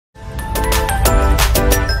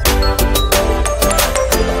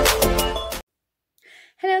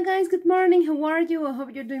Hello guys, good morning, how are you? I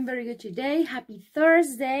hope you're doing very good today. Happy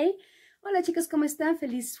Thursday. Hola chicos, ¿cómo están?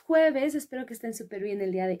 Feliz jueves, espero que estén súper bien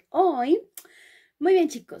el día de hoy. Muy bien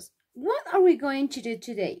chicos, what are we going to do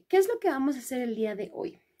today? ¿Qué es lo que vamos a hacer el día de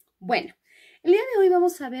hoy? Bueno, el día de hoy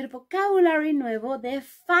vamos a ver vocabulario nuevo de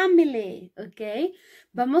family, ¿ok?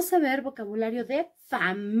 Vamos a ver vocabulario de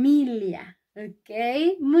familia,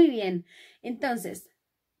 ¿ok? Muy bien, entonces...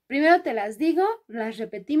 Primero te las digo, las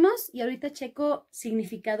repetimos y ahorita checo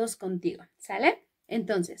significados contigo, ¿sale?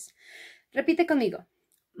 Entonces, repite conmigo.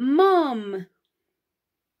 Mom.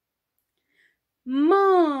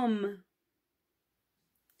 Mom.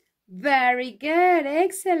 Very good,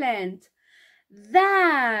 excellent.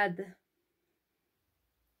 Dad.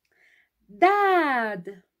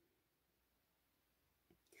 Dad.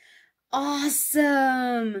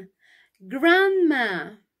 Awesome.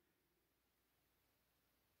 Grandma.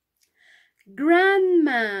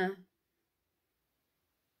 Grandma.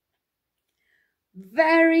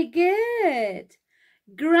 Very good.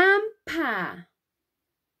 Grandpa.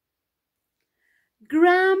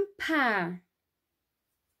 Grandpa.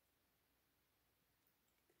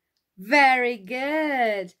 Very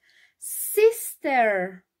good.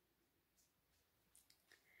 Sister.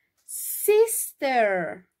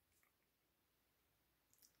 Sister.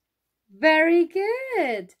 Very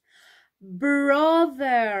good.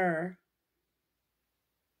 Brother.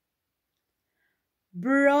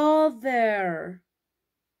 Brother.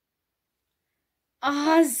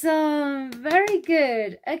 Awesome. Very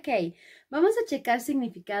good. Ok. Vamos a checar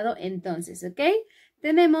significado entonces, ¿ok?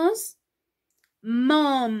 Tenemos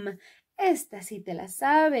mom. Esta sí te la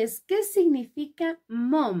sabes. ¿Qué significa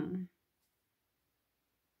mom?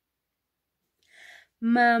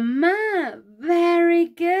 Mamá.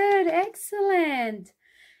 Very good. Excellent.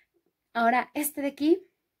 Ahora, este de aquí.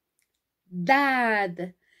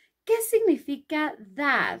 Dad. ¿Qué significa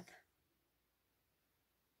dad?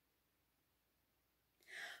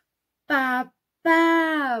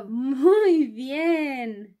 Papá. Muy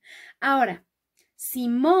bien. Ahora, si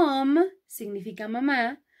mom significa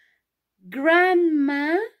mamá,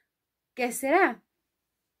 grandma, ¿qué será?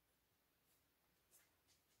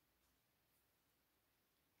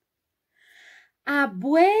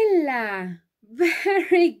 Abuela.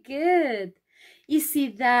 Very good. Y si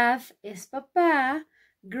dad es papá,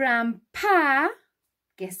 grandpa,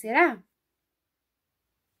 ¿qué será?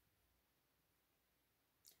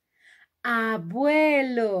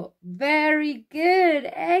 Abuelo. Very good.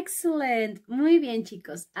 Excellent. Muy bien,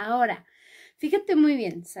 chicos. Ahora, fíjate muy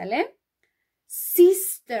bien, ¿sale?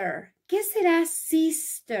 Sister. ¿Qué será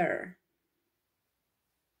sister?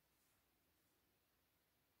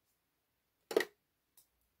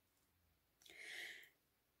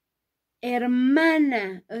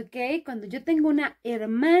 Hermana, ¿ok? Cuando yo tengo una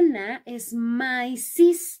hermana es my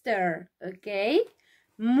sister, ¿ok?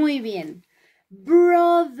 Muy bien.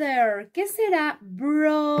 Brother, ¿qué será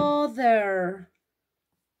brother?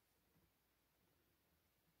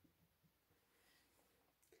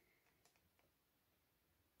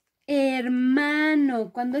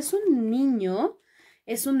 Hermano, cuando es un niño,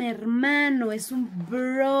 es un hermano, es un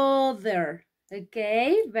brother, ¿ok?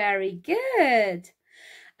 Very good.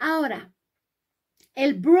 Ahora,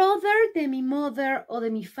 el brother de mi mother o de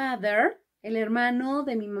mi father, el hermano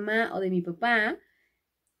de mi mamá o de mi papá,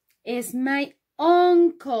 es my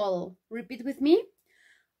uncle. Repeat with me.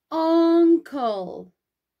 Uncle.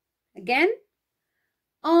 Again.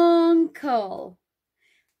 Uncle.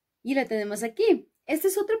 Y la tenemos aquí. Esta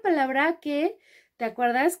es otra palabra que, ¿te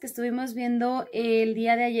acuerdas que estuvimos viendo el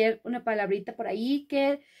día de ayer? Una palabrita por ahí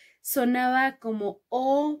que sonaba como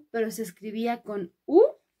O, pero se escribía con U.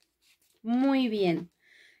 Muy bien.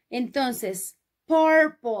 Entonces,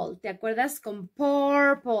 purple, ¿te acuerdas? Con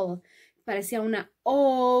purple. Parecía una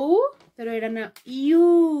O, pero era una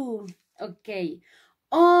U. Ok.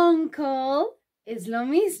 Uncle es lo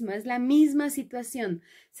mismo, es la misma situación.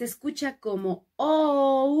 Se escucha como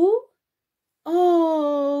O,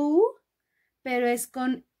 pero es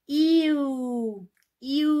con U.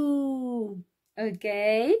 U. Ok.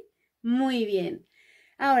 Muy bien.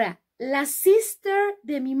 Ahora, la sister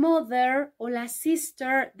de mi mother o la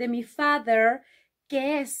sister de mi father,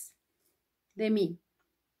 ¿qué es de mí?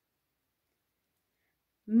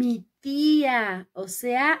 Mi tía, o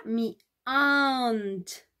sea, mi aunt.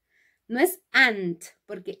 No es aunt,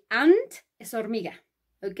 porque aunt es hormiga,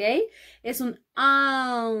 ¿ok? Es un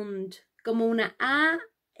aunt, como una A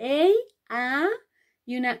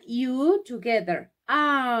y una U together.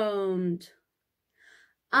 Aunt.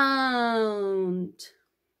 Aunt.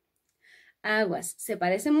 Aguas, se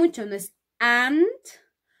parece mucho, no es aunt,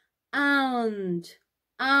 aunt,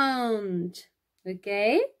 aunt.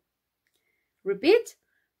 Okay? Repeat.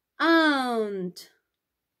 Aunt.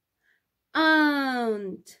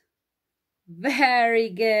 Aunt. Very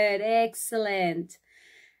good. Excellent.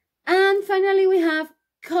 And finally we have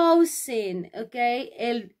cousin. Okay?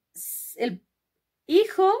 El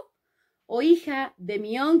hijo o hija de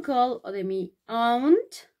mi uncle o de mi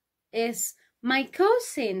aunt es my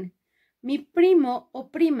cousin. Mi primo o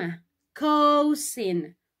prima.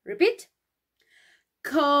 Cousin. Repeat.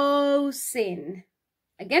 Cousin.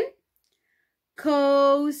 Again.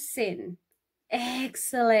 Cousin.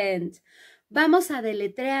 Excellent. Vamos a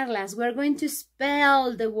deletrearlas. We're going to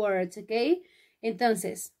spell the words, okay?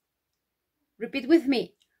 Entonces, repeat with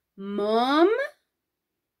me. Mom.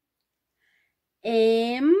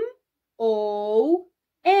 M-O-M.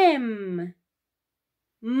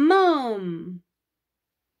 Mom.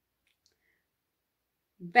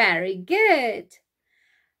 Very good.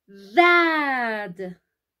 Dad.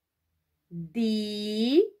 D-A-D.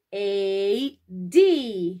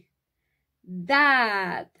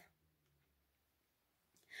 Dad.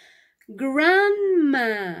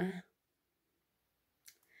 Grandma.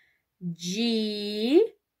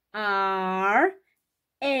 G-R-A-D-M-A.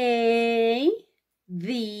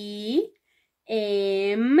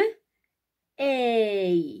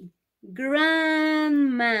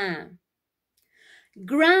 Grandma.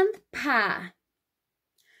 Grandpa.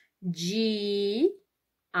 G-R-A-N-D-P-A.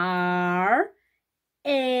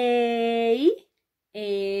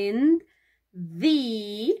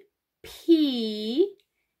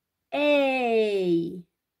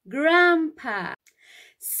 Grandpa.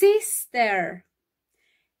 Sister.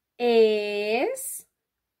 S-I-S-T-E-R.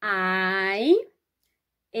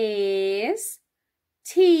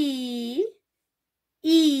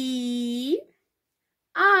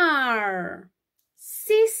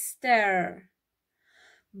 Sister.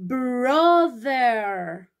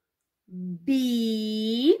 Brother. B-R-O-T-H-E-R.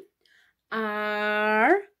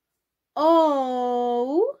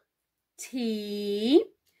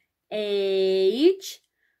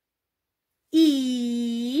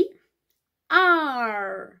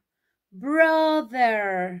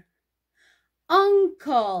 Brother.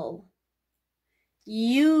 Uncle.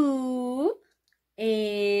 U-N-C-L-E.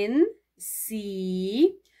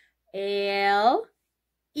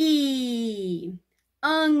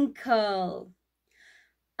 Uncle.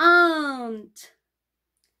 Aunt.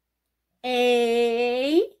 A-U-N-T.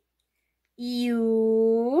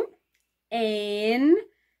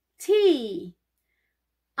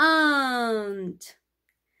 Aunt.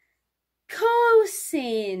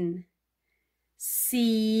 Cousin.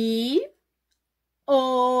 C-O-U-S-I-N.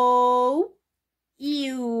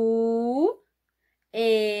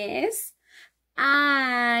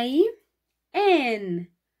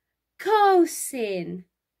 Cousin.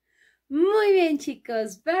 Muy bien,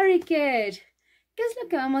 chicos. Very good. ¿Qué es lo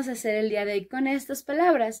que vamos a hacer el día de hoy con estas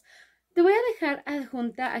palabras? Te voy a dejar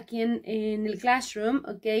adjunta aquí en el Classroom,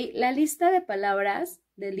 ¿ok? La lista de palabras,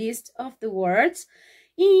 the list of the words.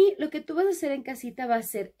 Y lo que tú vas a hacer en casita va a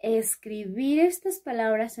ser escribir estas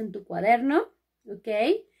palabras en tu cuaderno, ¿ok?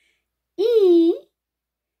 Y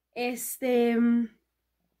escribe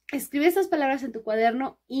estas palabras en tu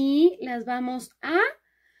cuaderno y las vamos a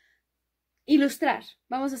ilustrar.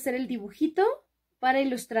 Vamos a hacer el dibujito para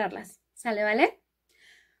ilustrarlas. ¿Sale, vale?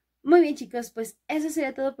 Muy bien, chicos, pues eso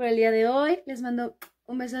sería todo por el día de hoy. Les mando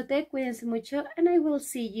un besote, cuídense mucho, and I will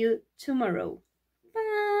see you tomorrow.